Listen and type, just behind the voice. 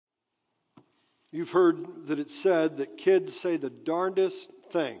You've heard that it's said that kids say the darndest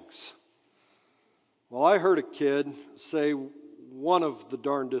things. Well, I heard a kid say one of the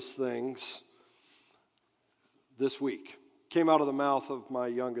darndest things this week. Came out of the mouth of my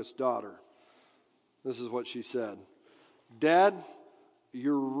youngest daughter. This is what she said. "Dad,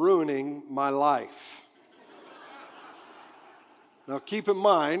 you're ruining my life." Now keep in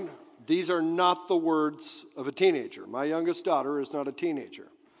mind, these are not the words of a teenager. My youngest daughter is not a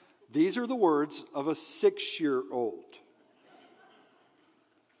teenager. These are the words of a 6-year-old.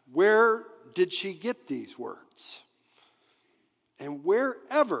 Where did she get these words? And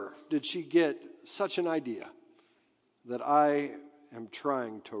wherever did she get such an idea that I am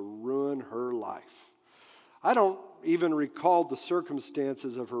trying to ruin her life? I don't even recall the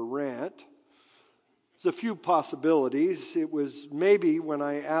circumstances of her rant. There's a few possibilities. It was maybe when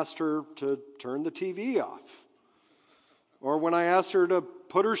I asked her to turn the TV off, or when I asked her to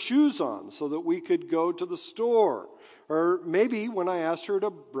put her shoes on so that we could go to the store, or maybe when I asked her to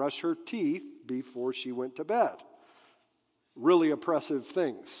brush her teeth before she went to bed. Really oppressive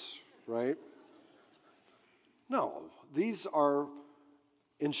things, right? No, these are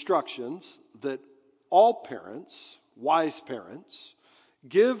instructions that all parents, wise parents,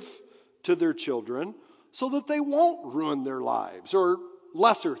 give to their children so that they won't ruin their lives, or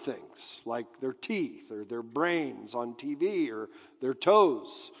lesser things like their teeth or their brains on TV or their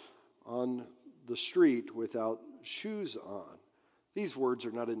toes on the street without shoes on. These words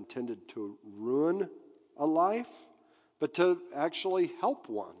are not intended to ruin a life, but to actually help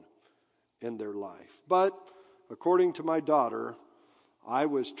one in their life. But according to my daughter, I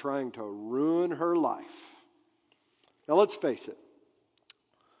was trying to ruin her life. Now let's face it.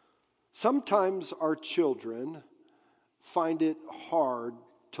 Sometimes our children find it hard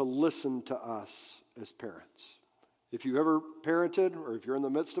to listen to us as parents. If you ever parented, or if you're in the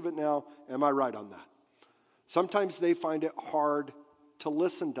midst of it now, am I right on that? Sometimes they find it hard to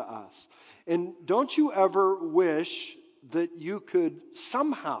listen to us. And don't you ever wish that you could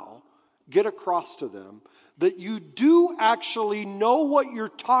somehow get across to them that you do actually know what you're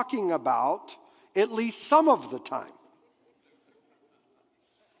talking about, at least some of the time?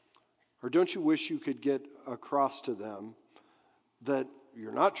 Or don't you wish you could get across to them that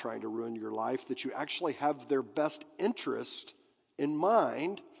you're not trying to ruin your life, that you actually have their best interest in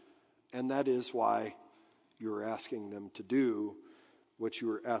mind, and that is why you're asking them to do what you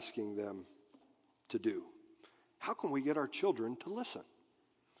are asking them to do? How can we get our children to listen?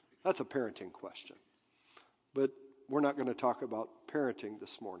 That's a parenting question. But we're not going to talk about parenting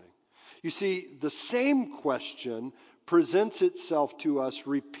this morning. You see, the same question presents itself to us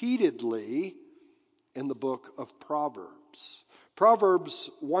repeatedly in the book of Proverbs. Proverbs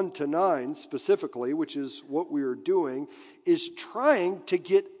 1-9 specifically, which is what we are doing, is trying to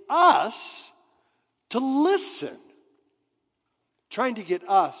get us to listen. Trying to get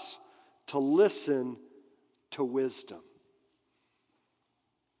us to listen to wisdom.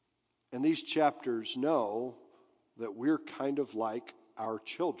 And these chapters know that we're kind of like our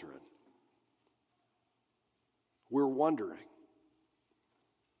children. We're wondering,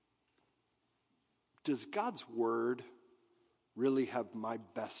 does God's word really have my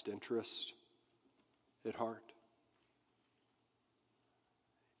best interest at heart?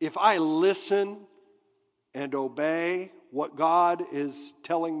 If I listen and obey what God is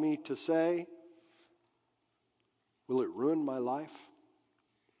telling me to say, will it ruin my life?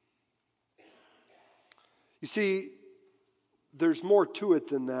 You see, there's more to it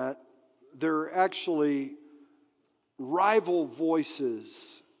than that. There are actually rival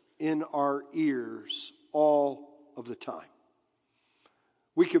voices in our ears all of the time.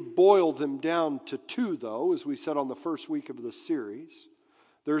 We could boil them down to two, though, as we said on the first week of the series.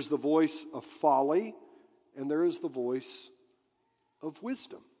 There's the voice of folly, and there is the voice of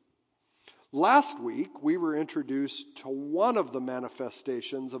wisdom. Last week, we were introduced to one of the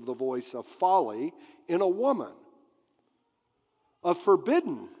manifestations of the voice of folly in a woman, a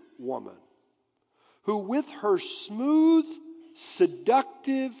forbidden woman, who with her smooth,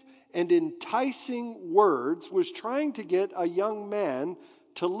 seductive, and enticing words was trying to get a young man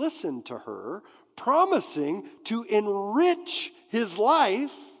to listen to her, promising to enrich his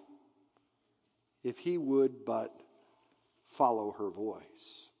life if he would but follow her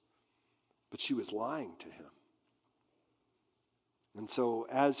voice. But she was lying to him. And so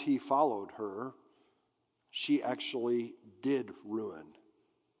as he followed her, she actually did ruin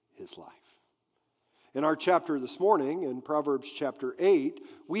his life. In our chapter this morning, in Proverbs chapter 8,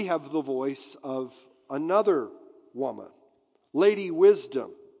 we have the voice of another woman. Lady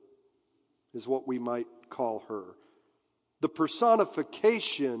Wisdom is what we might call her. The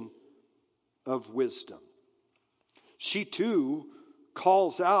personification of wisdom. She too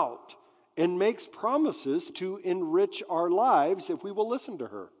calls out and makes promises to enrich our lives if we will listen to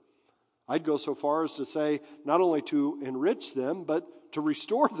her. I'd go so far as to say not only to enrich them, but to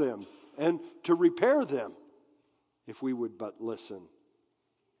restore them and to repair them if we would but listen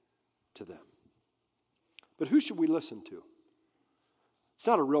to them. But who should we listen to? It's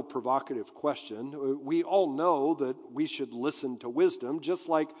not a real provocative question. We all know that we should listen to wisdom, just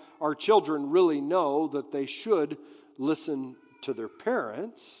like our children really know that they should listen to their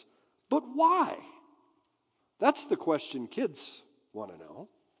parents. But why? That's the question kids want to know.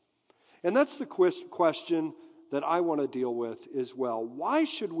 And that's the question that I want to deal with as well. Why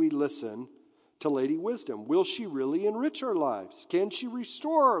should we listen to Lady Wisdom? Will she really enrich our lives? Can she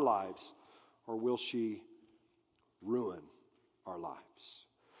restore our lives? Or will she ruin our lives?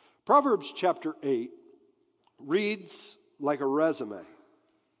 Proverbs chapter 8 reads like a resume.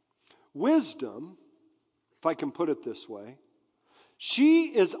 Wisdom, if I can put it this way, she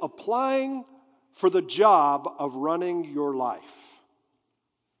is applying for the job of running your life.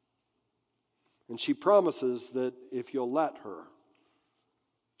 And she promises that if you'll let her,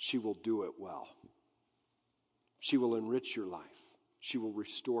 she will do it well. She will enrich your life. She will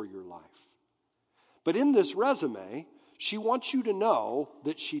restore your life. But in this resume, she wants you to know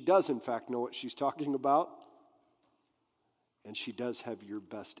that she does in fact know what she's talking about. And she does have your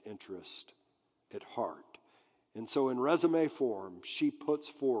best interest at heart. And so in resume form, she puts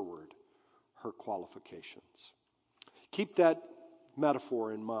forward her qualifications. Keep that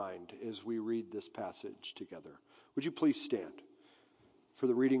metaphor in mind as we read this passage together. Would you please stand for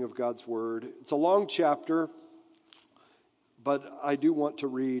the reading of God's Word? It's a long chapter, but I do want to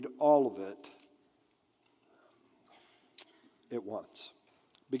read all of it at once.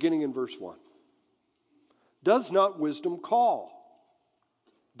 Beginning in verse 1. Does not wisdom call?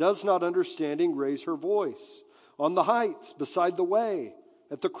 Does not understanding raise her voice? On the heights, beside the way,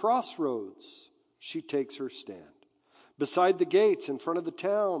 at the crossroads, she takes her stand. Beside the gates, in front of the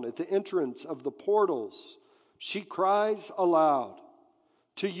town, at the entrance of the portals, she cries aloud,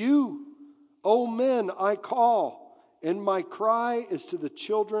 to you, O men, I call, and my cry is to the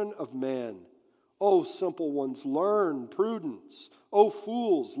children of men. O simple ones, learn prudence. O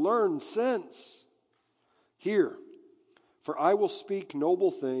fools, learn sense. Hear, for I will speak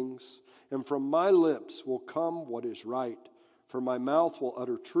noble things, and from my lips will come what is right, for my mouth will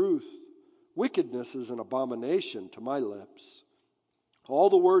utter truth. Wickedness is an abomination to my lips. All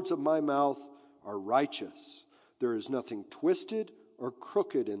the words of my mouth are righteous. There is nothing twisted or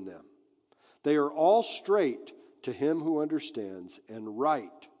crooked in them. They are all straight to him who understands, and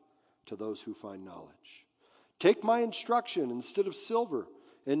right to those who find knowledge. Take my instruction instead of silver,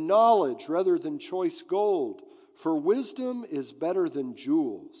 and knowledge rather than choice gold, for wisdom is better than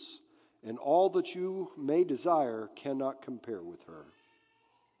jewels, and all that you may desire cannot compare with her.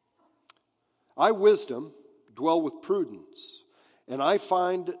 I, wisdom, dwell with prudence, and I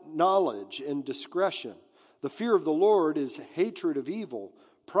find knowledge and discretion. The fear of the Lord is hatred of evil,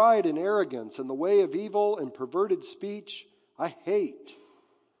 pride and arrogance, and the way of evil and perverted speech I hate.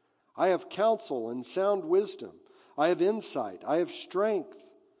 I have counsel and sound wisdom. I have insight. I have strength.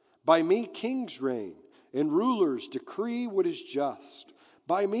 By me kings reign, and rulers decree what is just.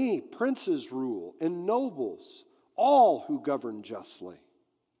 By me princes rule, and nobles, all who govern justly.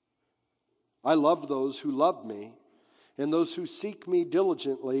 I love those who love me, and those who seek me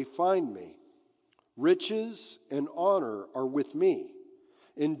diligently find me. Riches and honor are with me,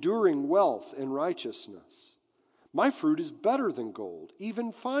 enduring wealth and righteousness. My fruit is better than gold,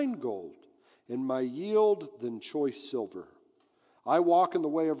 even fine gold, and my yield than choice silver. I walk in the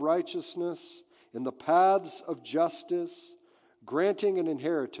way of righteousness, in the paths of justice, granting an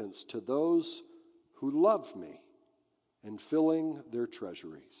inheritance to those who love me, and filling their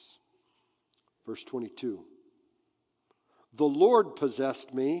treasuries. Verse 22. The Lord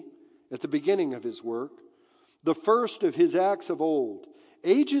possessed me at the beginning of his work, the first of his acts of old.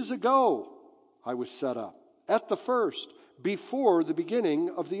 Ages ago I was set up, at the first, before the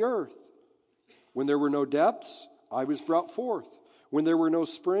beginning of the earth. When there were no depths, I was brought forth. When there were no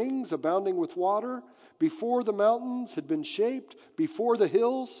springs abounding with water, before the mountains had been shaped, before the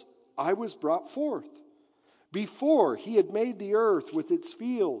hills, I was brought forth. Before he had made the earth with its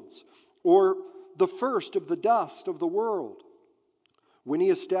fields, or the first of the dust of the world. When he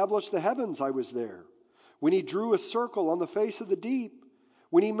established the heavens, I was there. When he drew a circle on the face of the deep.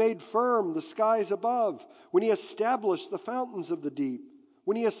 When he made firm the skies above. When he established the fountains of the deep.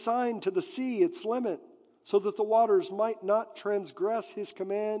 When he assigned to the sea its limit, so that the waters might not transgress his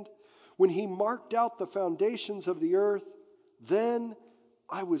command. When he marked out the foundations of the earth, then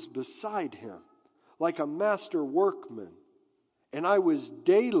I was beside him like a master workman, and I was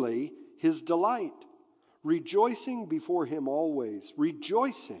daily his delight, rejoicing before him always,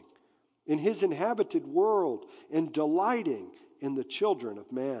 rejoicing in his inhabited world, and delighting in the children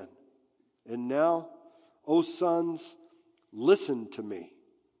of man. And now, O sons, listen to me.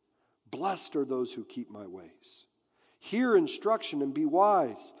 Blessed are those who keep my ways. Hear instruction and be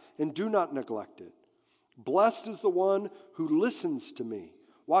wise, and do not neglect it. Blessed is the one who listens to me,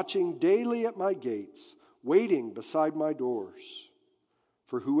 watching daily at my gates, waiting beside my doors.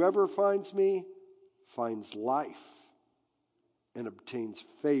 For whoever finds me finds life and obtains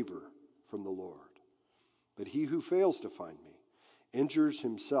favor from the Lord. But he who fails to find me injures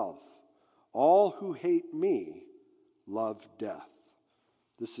himself. All who hate me love death.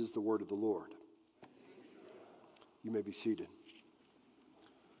 This is the word of the Lord. You may be seated.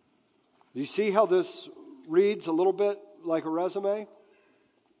 Do you see how this reads a little bit like a resume?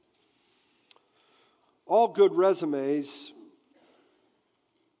 All good resumes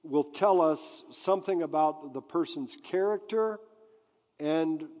will tell us something about the person's character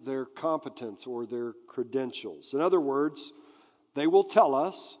and their competence or their credentials. In other words, they will tell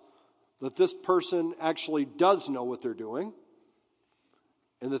us that this person actually does know what they're doing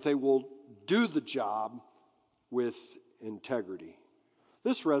and that they will do the job with integrity.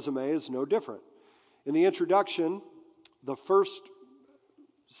 This resume is no different. In the introduction, the first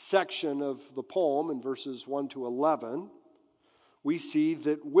section of the poem in verses 1 to 11, we see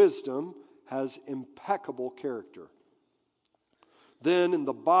that wisdom has impeccable character. Then in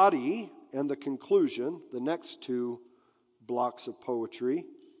the body and the conclusion, the next two blocks of poetry,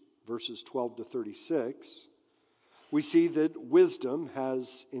 verses 12 to 36, we see that wisdom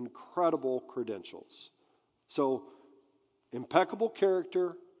has incredible credentials. So, impeccable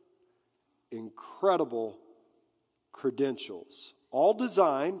character, incredible credentials, all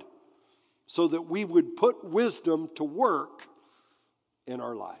designed so that we would put wisdom to work in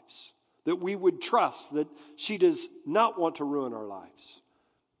our lives, that we would trust that she does not want to ruin our lives,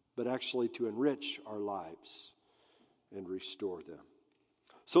 but actually to enrich our lives and restore them.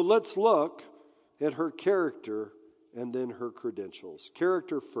 So let's look at her character and then her credentials.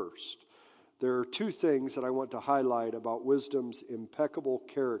 Character first. There are two things that I want to highlight about wisdom's impeccable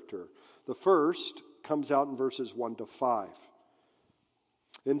character. The first comes out in verses 1 to 5.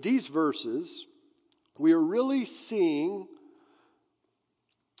 In these verses, we are really seeing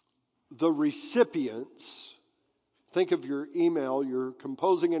the recipients. Think of your email. You're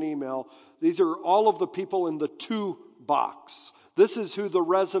composing an email. These are all of the people in the to box. This is who the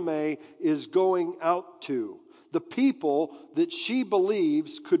resume is going out to. The people that she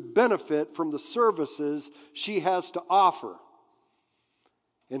believes could benefit from the services she has to offer.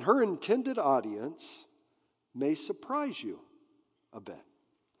 And her intended audience may surprise you a bit.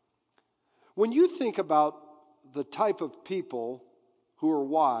 When you think about the type of people who are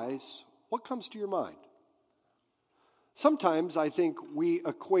wise, what comes to your mind? Sometimes I think we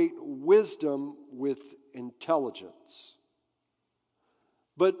equate wisdom with intelligence.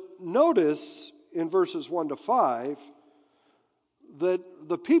 But notice in verses 1 to 5 that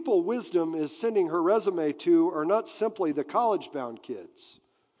the people wisdom is sending her resume to are not simply the college-bound kids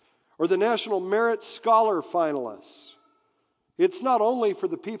or the National Merit Scholar finalists. It's not only for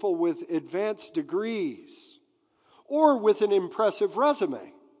the people with advanced degrees or with an impressive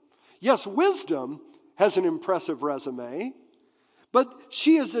resume. Yes, wisdom has an impressive resume, but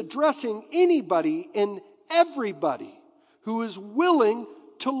she is addressing anybody and everybody who is willing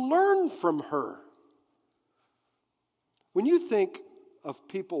to learn from her. When you think of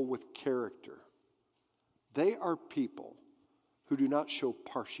people with character, they are people who do not show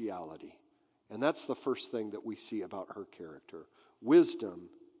partiality. And that's the first thing that we see about her character. Wisdom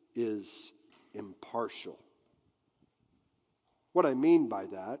is impartial. What I mean by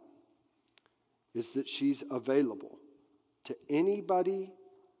that is that she's available to anybody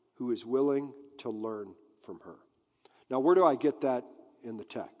who is willing to learn from her. Now, where do I get that in the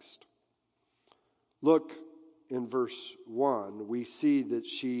text? Look in verse 1. We see that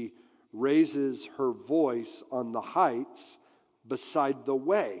she raises her voice on the heights beside the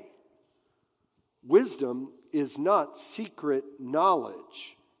way. Wisdom is not secret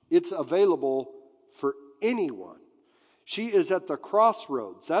knowledge. It's available for anyone. She is at the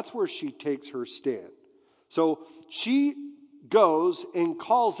crossroads. That's where she takes her stand. So she goes and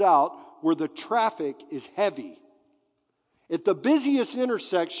calls out where the traffic is heavy. At the busiest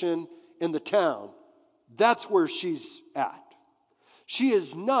intersection in the town, that's where she's at. She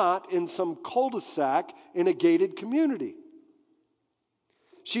is not in some cul-de-sac in a gated community.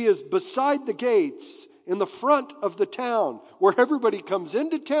 She is beside the gates in the front of the town, where everybody comes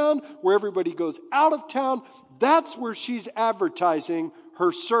into town, where everybody goes out of town. That's where she's advertising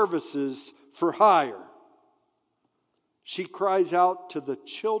her services for hire. She cries out to the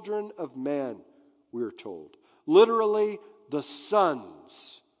children of man, we're told. Literally, the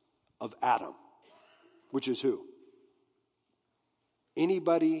sons of Adam, which is who?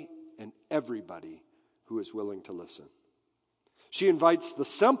 Anybody and everybody who is willing to listen. She invites the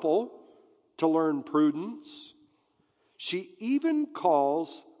simple to learn prudence. She even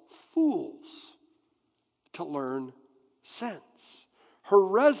calls fools to learn sense. Her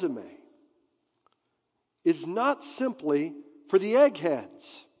resume is not simply for the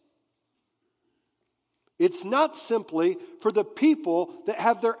eggheads. It's not simply for the people that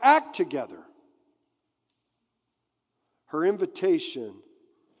have their act together. Her invitation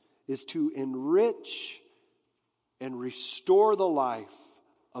is to enrich and restore the life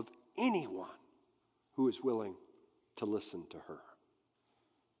of anyone who is willing to listen to her.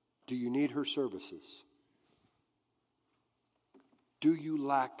 Do you need her services? Do you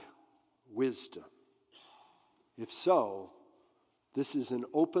lack wisdom? If so, this is an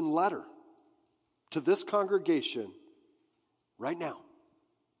open letter to this congregation right now.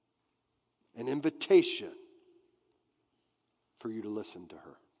 An invitation for you to listen to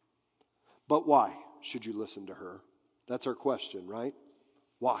her. But why should you listen to her? That's our question, right?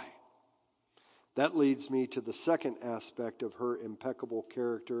 Why? That leads me to the second aspect of her impeccable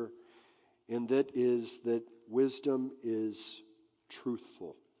character, and that is that wisdom is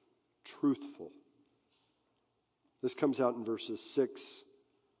truthful. Truthful. This comes out in verses 6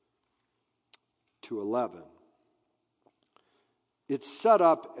 to 11. It's set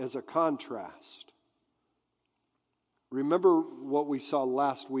up as a contrast. Remember what we saw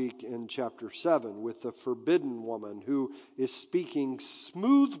last week in chapter 7 with the forbidden woman who is speaking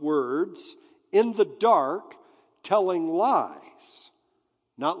smooth words in the dark, telling lies.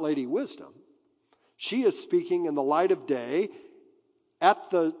 Not Lady Wisdom. She is speaking in the light of day at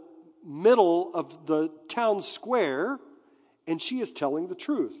the middle of the town square, and she is telling the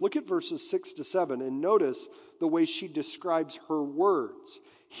truth. Look at verses 6 to 7 and notice the way she describes her words.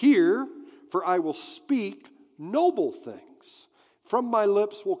 Hear, for I will speak noble things. From my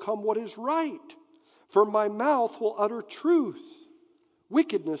lips will come what is right. For my mouth will utter truth.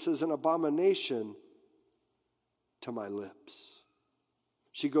 Wickedness is an abomination to my lips.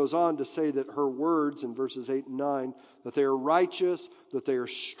 She goes on to say that her words in verses 8 and 9, that they are righteous, that they are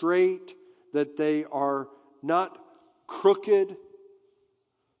straight, that they are not crooked.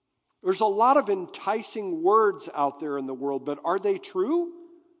 There's a lot of enticing words out there in the world, but are they true?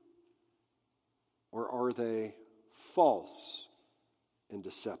 Or are they false and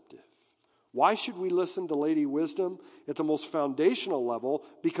deceptive? Why should we listen to Lady Wisdom at the most foundational level?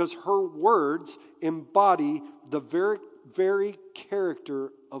 Because her words embody the very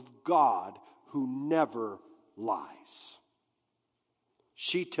character of God who never lies.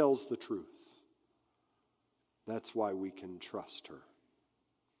 She tells the truth. That's why we can trust her.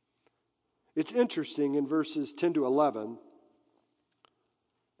 It's interesting in verses 10 to 11,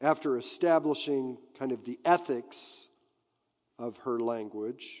 after establishing kind of the ethics of her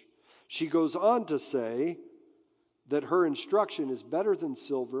language, she goes on to say that her instruction is better than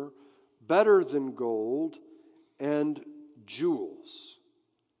silver, better than gold, and jewels.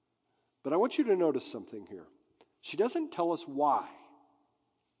 But I want you to notice something here. She doesn't tell us why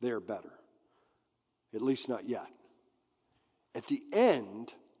they are better, at least not yet. At the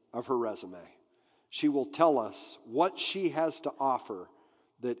end of her resume, she will tell us what she has to offer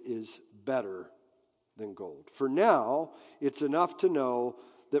that is better than gold. For now, it's enough to know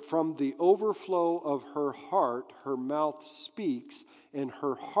that from the overflow of her heart, her mouth speaks, and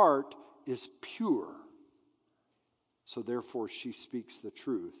her heart is pure. So therefore, she speaks the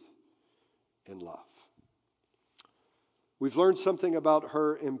truth in love. We've learned something about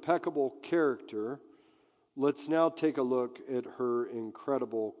her impeccable character. Let's now take a look at her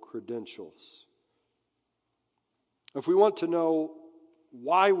incredible credentials. If we want to know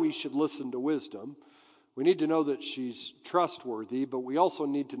why we should listen to Wisdom, we need to know that she's trustworthy, but we also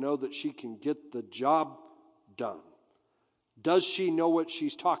need to know that she can get the job done. Does she know what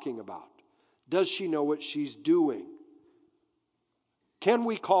she's talking about? Does she know what she's doing? Can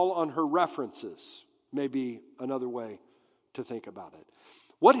we call on her references? Maybe another way to think about it.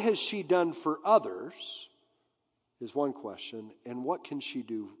 What has she done for others is one question, and what can she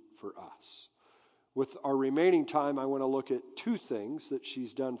do for us? With our remaining time, I want to look at two things that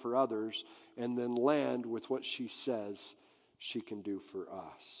she's done for others and then land with what she says she can do for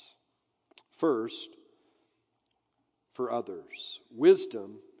us. First, for others.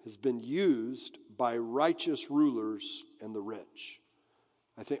 Wisdom has been used by righteous rulers and the rich.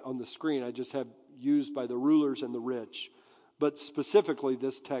 I think on the screen I just have used by the rulers and the rich. But specifically,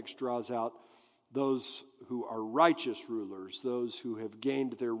 this text draws out those who are righteous rulers, those who have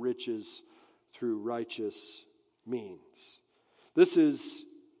gained their riches through righteous means. This is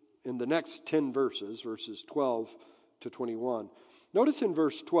in the next 10 verses, verses 12 to 21. Notice in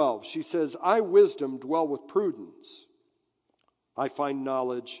verse 12, she says, I, wisdom, dwell with prudence. I find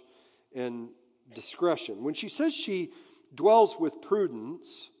knowledge and discretion. When she says she dwells with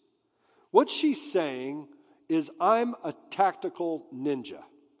prudence, what she's saying is, I'm a tactical ninja.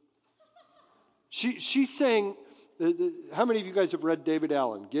 She's saying, how many of you guys have read David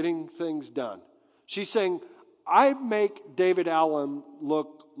Allen, Getting Things Done? She's saying, I make David Allen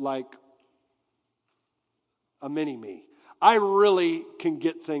look like a mini-me. I really can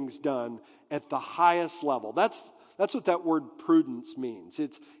get things done at the highest level. That's what that word prudence means.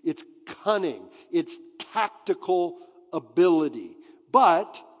 It's cunning. It's tactical ability.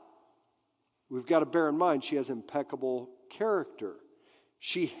 But we've got to bear in mind she has impeccable character.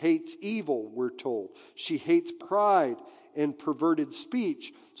 She hates evil, we're told. She hates pride and perverted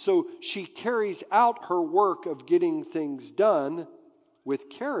speech. So she carries out her work of getting things done with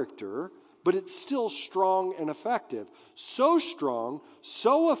character, but it's still strong and effective. So strong,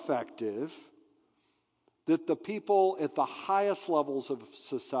 so effective, that the people at the highest levels of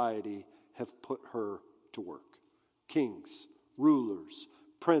society have put her to work. Kings, rulers,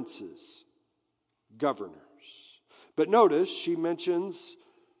 princes, governors. But notice she mentions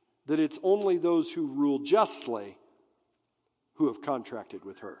that it's only those who rule justly who have contracted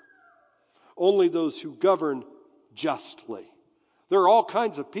with her. Only those who govern justly. There are all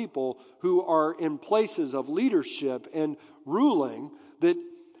kinds of people who are in places of leadership and ruling that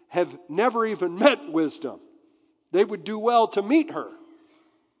have never even met wisdom. They would do well to meet her.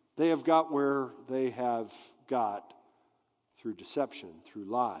 They have got where they have got through deception, through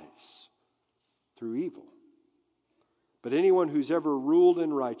lies, through evil. But anyone who's ever ruled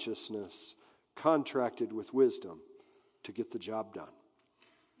in righteousness contracted with wisdom to get the job done.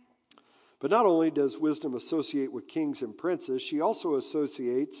 But not only does wisdom associate with kings and princes, she also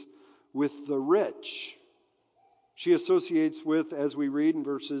associates with the rich. She associates with, as we read in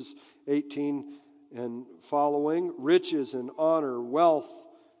verses 18 and following, riches and honor, wealth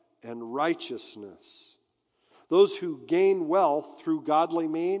and righteousness. Those who gain wealth through godly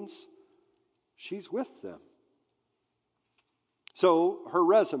means, she's with them. So her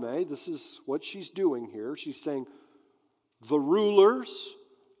resume, this is what she's doing here. She's saying, the rulers,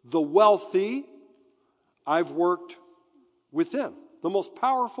 the wealthy, I've worked with them. The most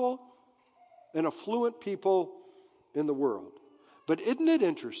powerful and affluent people in the world. But isn't it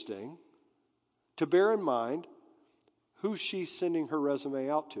interesting to bear in mind who she's sending her resume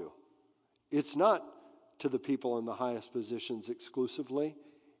out to? It's not to the people in the highest positions exclusively.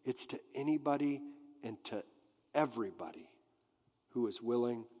 It's to anybody and to everybody who is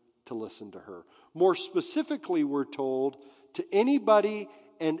willing to listen to her. More specifically, we're told, to anybody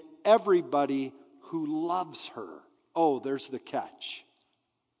and everybody who loves her. Oh, there's the catch.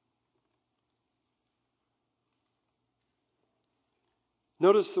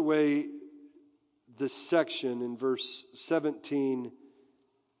 Notice the way this section in verse 17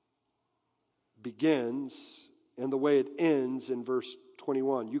 begins and the way it ends in verse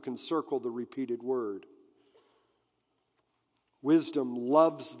 21. You can circle the repeated word. Wisdom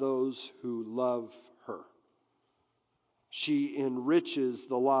loves those who love her. She enriches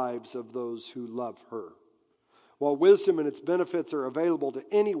the lives of those who love her. While wisdom and its benefits are available to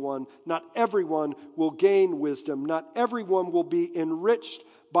anyone, not everyone will gain wisdom. Not everyone will be enriched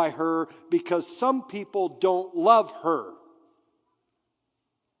by her because some people don't love her.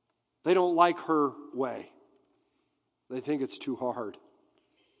 They don't like her way. They think it's too hard.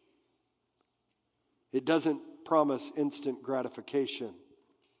 It doesn't promise instant gratification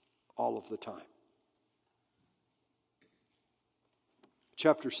all of the time.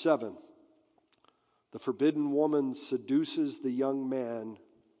 Chapter 7. The forbidden woman seduces the young man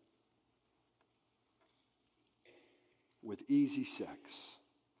with easy sex,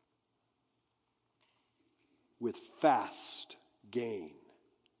 with fast gain.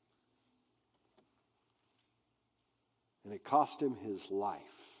 And it cost him his life.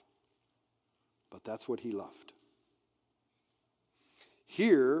 But that's what he loved.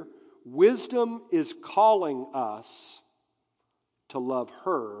 Here, wisdom is calling us to love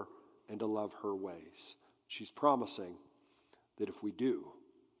her and to love her ways. She's promising that if we do,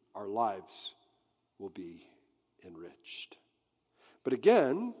 our lives will be enriched. But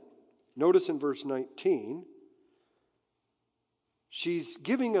again, notice in verse 19, she's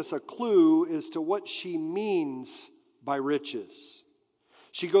giving us a clue as to what she means by riches.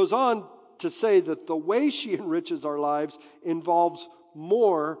 She goes on to say that the way she enriches our lives involves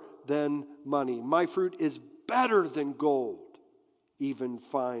more than money. My fruit is better than gold, even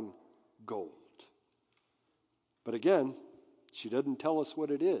fine gold. But again, she doesn't tell us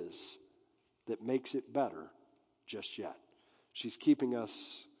what it is that makes it better just yet. She's keeping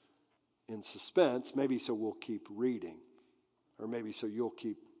us in suspense, maybe so we'll keep reading, or maybe so you'll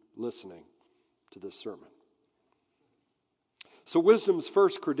keep listening to this sermon. So wisdom's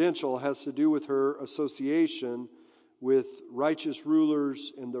first credential has to do with her association with righteous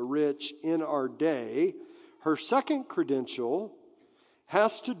rulers and the rich in our day. Her second credential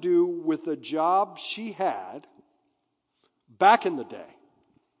has to do with a job she had back in the day,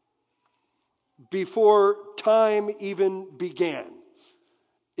 before time even began.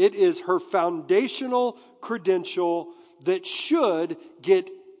 It is her foundational credential that should get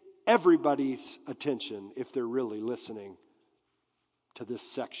everybody's attention if they're really listening to this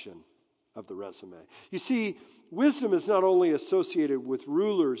section of the resume. You see, wisdom is not only associated with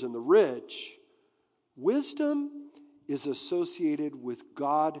rulers and the rich, wisdom is associated with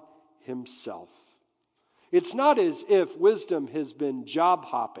God Himself. It's not as if wisdom has been job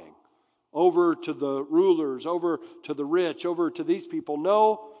hopping over to the rulers, over to the rich, over to these people.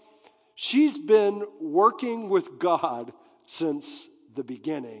 No, she's been working with God since the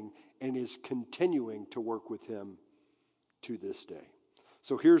beginning and is continuing to work with Him to this day.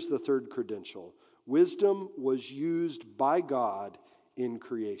 So here's the third credential. Wisdom was used by God in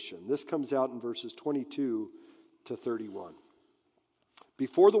creation. This comes out in verses 22 to 31.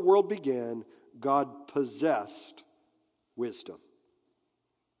 Before the world began, God possessed wisdom.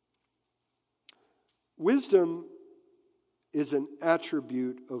 Wisdom is an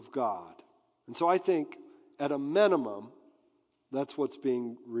attribute of God. And so I think at a minimum, that's what's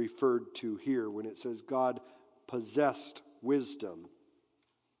being referred to here when it says God possessed wisdom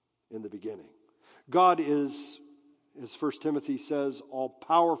in the beginning. God is, as 1 Timothy says,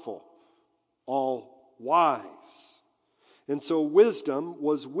 all-powerful, all-wise. And so wisdom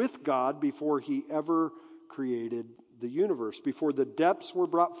was with God before He ever created the universe. Before the depths were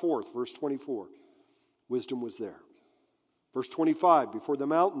brought forth, verse 24, wisdom was there. Verse 25, before the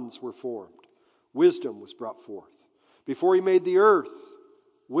mountains were formed, wisdom was brought forth. Before He made the earth,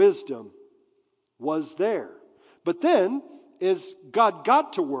 wisdom was there. But then, as God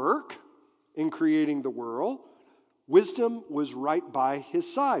got to work in creating the world, wisdom was right by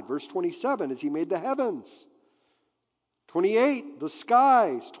His side. Verse 27, as He made the heavens. 28, the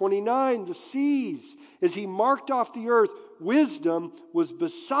skies. 29, the seas. As He marked off the earth, wisdom was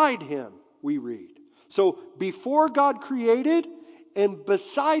beside Him, we read. So before God created and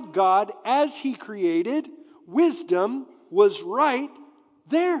beside God as He created, wisdom was right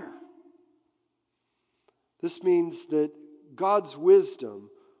there. This means that God's wisdom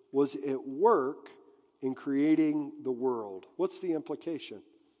was at work in creating the world. What's the implication?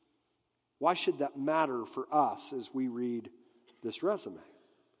 Why should that matter for us as we read this resume?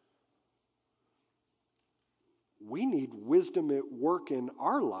 We need wisdom at work in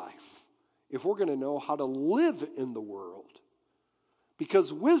our life if we're going to know how to live in the world.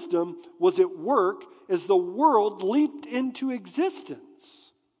 Because wisdom was at work as the world leaped into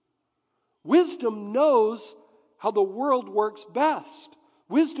existence. Wisdom knows how the world works best.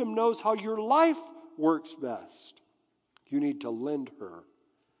 Wisdom knows how your life works best. You need to lend her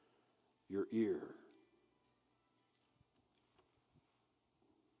your ear.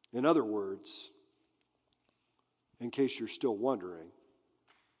 In other words, in case you're still wondering,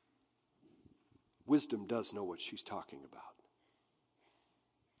 wisdom does know what she's talking about.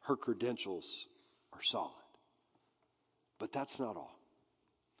 Her credentials are solid. But that's not all.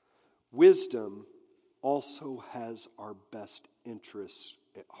 Wisdom also has our best interests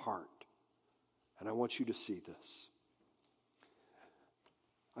at heart. And I want you to see this.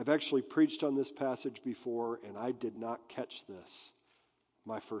 I've actually preached on this passage before, and I did not catch this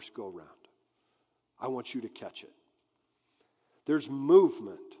my first go round. I want you to catch it. There's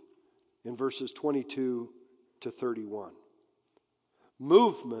movement in verses 22 to 31.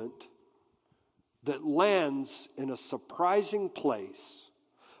 Movement that lands in a surprising place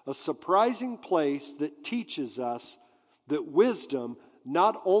that teaches us that wisdom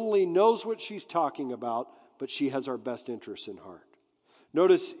not only knows what she's talking about, but she has our best interests in heart.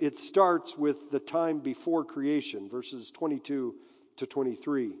 Notice it starts with the time before creation, verses 22 to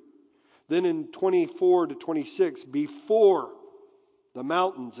 23. Then in 24 to 26, before the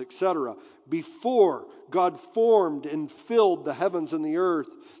mountains, etc. Before God formed and filled the heavens and the earth.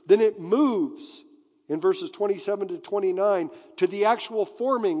 Then it moves in verses 27 to 29, to the actual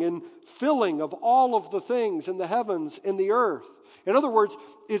forming and filling of all of the things in the heavens and the earth. In other words,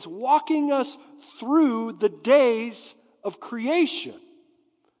 it's walking us through the days of creation.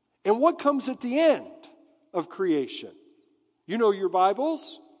 And what comes at the end of creation? You know your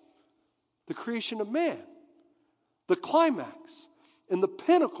Bibles? The creation of man. The climax and the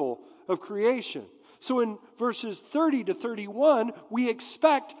pinnacle of creation. So in verses 30 to 31, we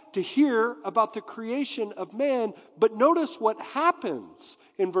expect to hear about the creation of man, but notice what happens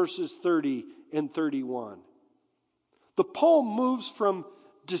in verses 30 and 31. The poem moves from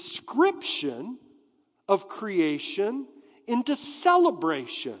description of creation into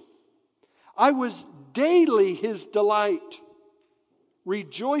celebration. I was daily his delight,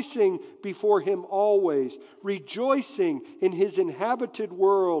 rejoicing before him always, rejoicing in his inhabited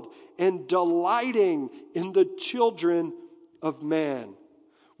world, and delighting in the children of man.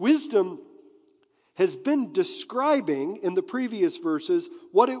 Wisdom has been describing in the previous verses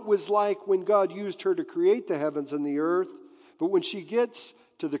what it was like when God used her to create the heavens and the earth. But when she gets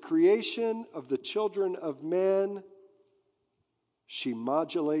to the creation of the children of man, she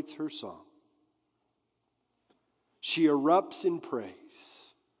modulates her song. She erupts in praise.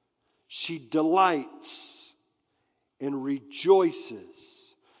 She delights and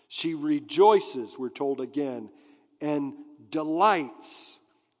rejoices. She rejoices, we're told again, and delights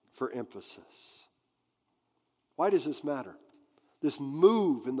for emphasis. Why does this matter? This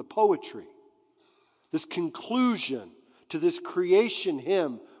move in the poetry, this conclusion to this creation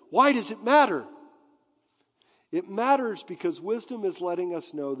hymn, why does it matter? It matters because wisdom is letting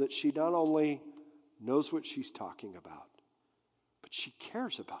us know that she not only knows what she's talking about, but she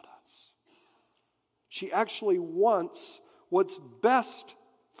cares about us. She actually wants what's best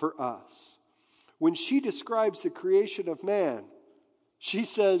for us. When she describes the creation of man, she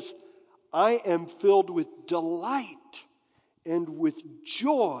says, I am filled with delight and with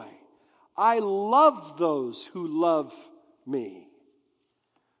joy. I love those who love me.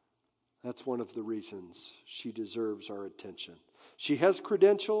 That's one of the reasons she deserves our attention. She has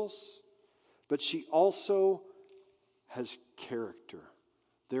credentials, but she also has character.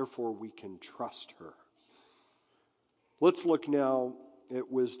 Therefore, we can trust her. Let's look now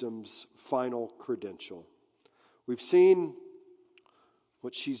at wisdom's final credential. We've seen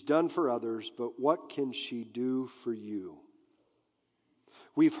what she's done for others, but what can she do for you?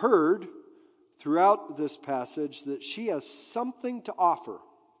 We've heard throughout this passage that she has something to offer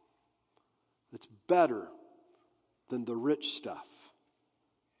that's better than the rich stuff.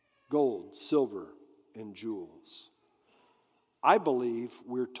 Gold, silver, and jewels. I believe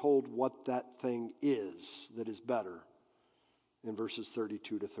we're told what that thing is that is better in verses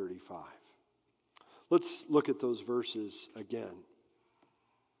 32 to 35. Let's look at those verses again.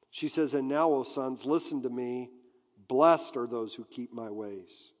 She says, and now, O sons, listen to me. Blessed are those who keep my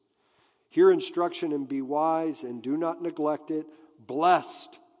ways. Hear instruction and be wise, and do not neglect it.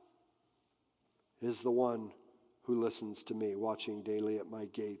 Blessed is the one who listens to me, watching daily at my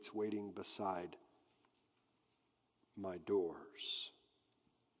gates, waiting beside my doors.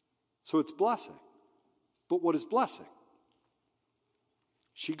 So it's blessing. But what is blessing?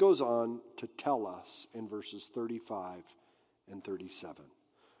 She goes on to tell us in verses 35 and 37.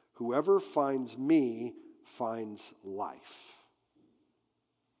 Whoever finds me finds life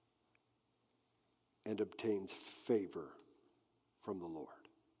and obtains favor from the Lord.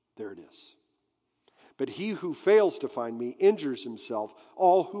 There it is. But he who fails to find me injures himself.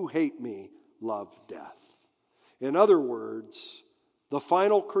 All who hate me love death. In other words, the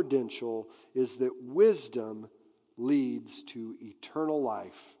final credential is that wisdom leads to eternal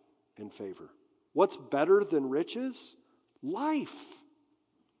life and favor. What's better than riches? Life.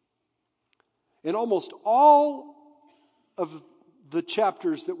 In almost all of the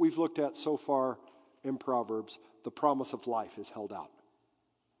chapters that we've looked at so far in Proverbs, the promise of life is held out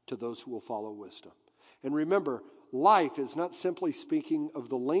to those who will follow wisdom. And remember, life is not simply speaking of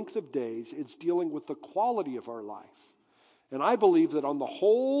the length of days, it's dealing with the quality of our life. And I believe that on the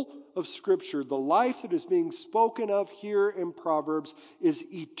whole of Scripture, the life that is being spoken of here in Proverbs is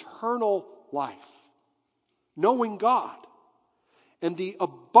eternal life, knowing God, and the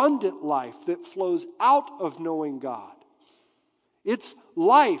abundant life that flows out of knowing God. It's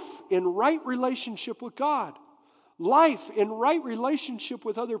life in right relationship with God, life in right relationship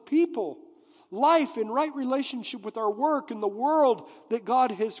with other people, life in right relationship with our work and the world that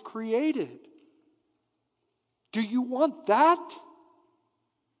God has created. Do you want that?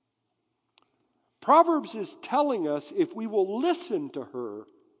 Proverbs is telling us, if we will listen to her,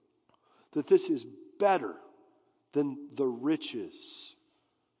 that this is better than the riches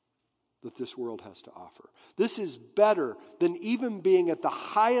that this world has to offer. This is better than even being at the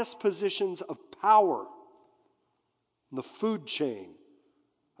highest positions of power in the food chain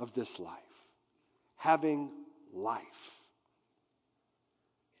of this life. Having life.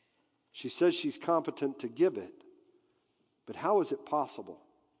 She says she's competent to give it, but how is it possible?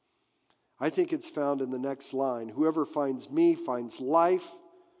 I think it's found in the next line. Whoever finds me finds life.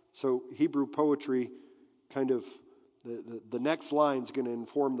 So Hebrew poetry, kind of, the next line is going to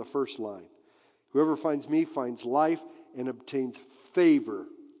inform the first line. Whoever finds me finds life and obtains favor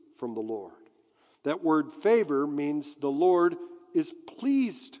from the Lord. That word favor means the Lord is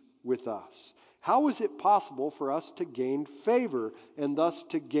pleased with us. How is it possible for us to gain favor and thus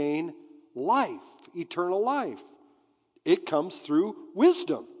to gain life, eternal life? It comes through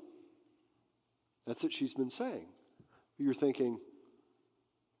wisdom. That's what she's been saying. You're thinking,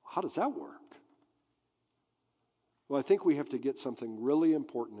 how does that work? Well, I think we have to get something really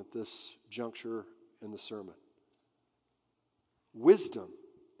important at this juncture in the sermon. Wisdom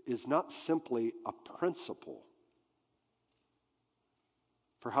is not simply a principle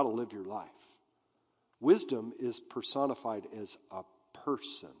for how to live your life. Wisdom is personified as a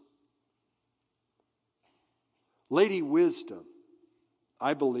person. Lady Wisdom,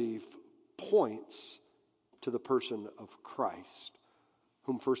 I believe, points to the person of Christ,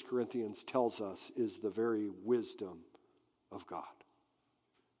 whom 1 Corinthians tells us is the very wisdom of God.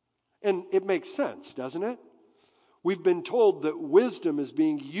 And it makes sense, doesn't it? We've been told that wisdom is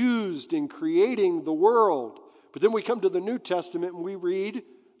being used in creating the world. But then we come to the New Testament and we read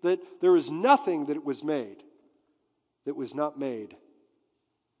that there is nothing that was made that was not made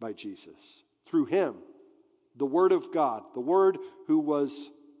by Jesus. Through him, the Word of God, the Word who was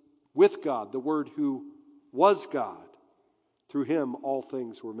with God, the Word who was God. Through him, all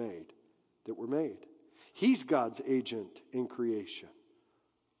things were made that were made. He's God's agent in creation.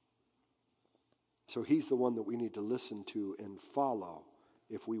 So he's the one that we need to listen to and follow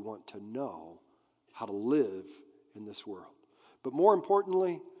if we want to know how to live in this world. But more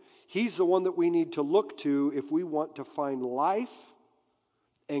importantly, he's the one that we need to look to if we want to find life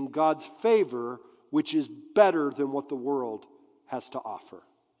and God's favor, which is better than what the world has to offer.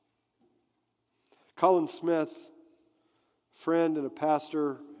 Colin Smith, friend and a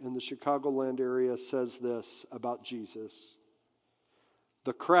pastor in the Chicagoland area, says this about Jesus.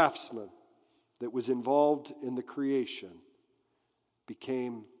 The craftsman that was involved in the creation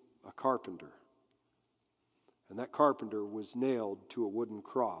became a carpenter. And that carpenter was nailed to a wooden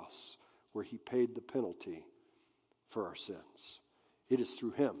cross where he paid the penalty for our sins. It is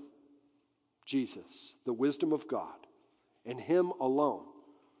through him, Jesus, the wisdom of God, and him alone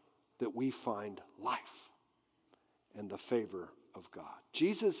that we find life and the favor of God.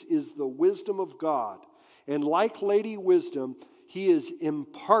 Jesus is the wisdom of God. And like Lady Wisdom, he is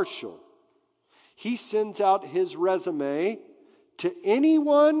impartial. He sends out his resume to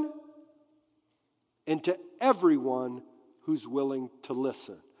anyone and to everyone who's willing to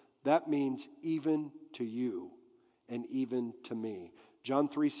listen. That means even to you and even to me. John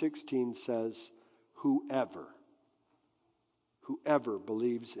 3:16 says, whoever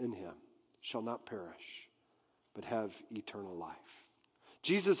believes in him shall not perish, but have eternal life.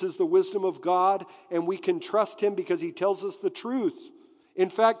 Jesus is the wisdom of God, and we can trust him because he tells us the truth. In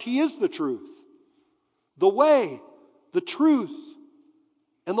fact, he is the truth, the way, the truth,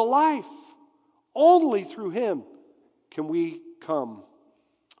 and the life. Only through him can we come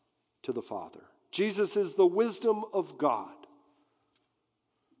to the Father. Jesus is the wisdom of God.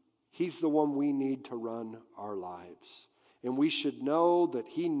 He's the one we need to run our lives. And we should know that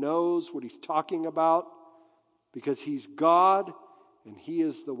he knows what he's talking about because he's God and he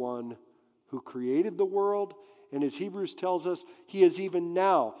is the one who created the world. And as Hebrews tells us, he is even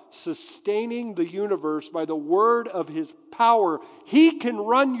now sustaining the universe by the word of his power. He can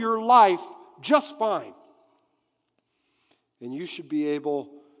run your life just fine. And you should be able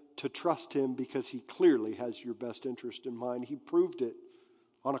to trust him because he clearly has your best interest in mind. He proved it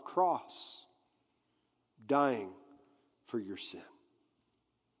on a cross, dying for your sin.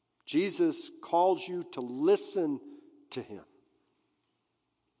 Jesus calls you to listen to him.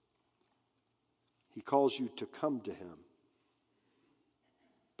 He calls you to come to him.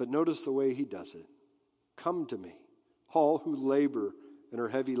 But notice the way he does it. Come to me, all who labor and are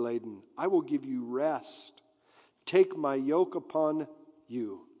heavy laden. I will give you rest. Take my yoke upon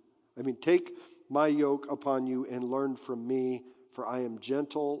you. Take my yoke upon you and learn from me, for I am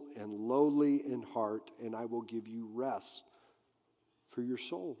gentle and lowly in heart, and I will give you rest for your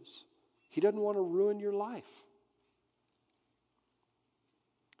souls. He doesn't want to ruin your life.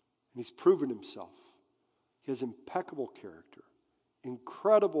 And he's proven himself. He has impeccable character,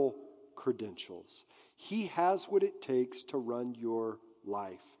 incredible credentials. He has what it takes to run your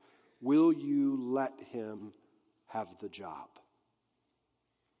life. Will you let him have the job?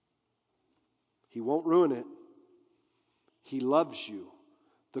 He won't ruin it. He loves you.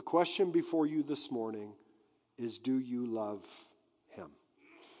 The question before you this morning is, do you love him?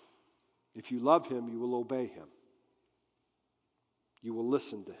 If you love him, you will obey him. You will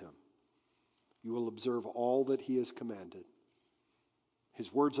listen to him. You will observe all that he has commanded.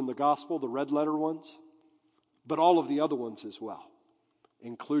 His words in the gospel, the red letter ones, but all of the other ones as well,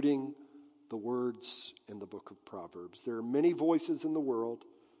 including the words in the book of Proverbs. There are many voices in the world.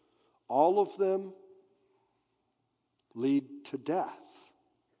 All of them lead to death,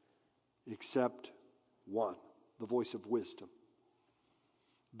 except one, the voice of wisdom.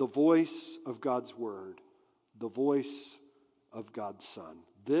 The voice of God's word, the voice of God's Son.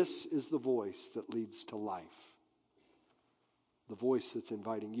 This is the voice that leads to life. The voice that's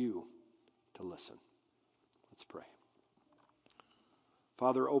inviting you to listen. Let's pray.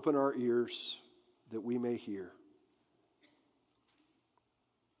 Father, open our ears that we may hear,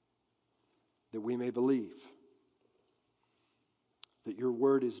 that we may believe, that your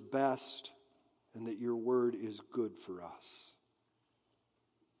word is best and that your word is good for us.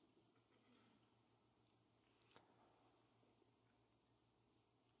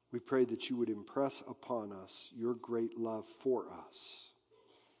 We pray that you would impress upon us your great love for us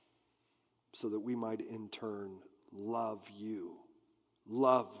so that we might in turn love you,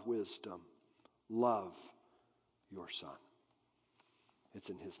 love wisdom, love your Son. It's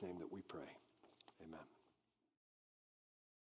in his name that we pray. Amen.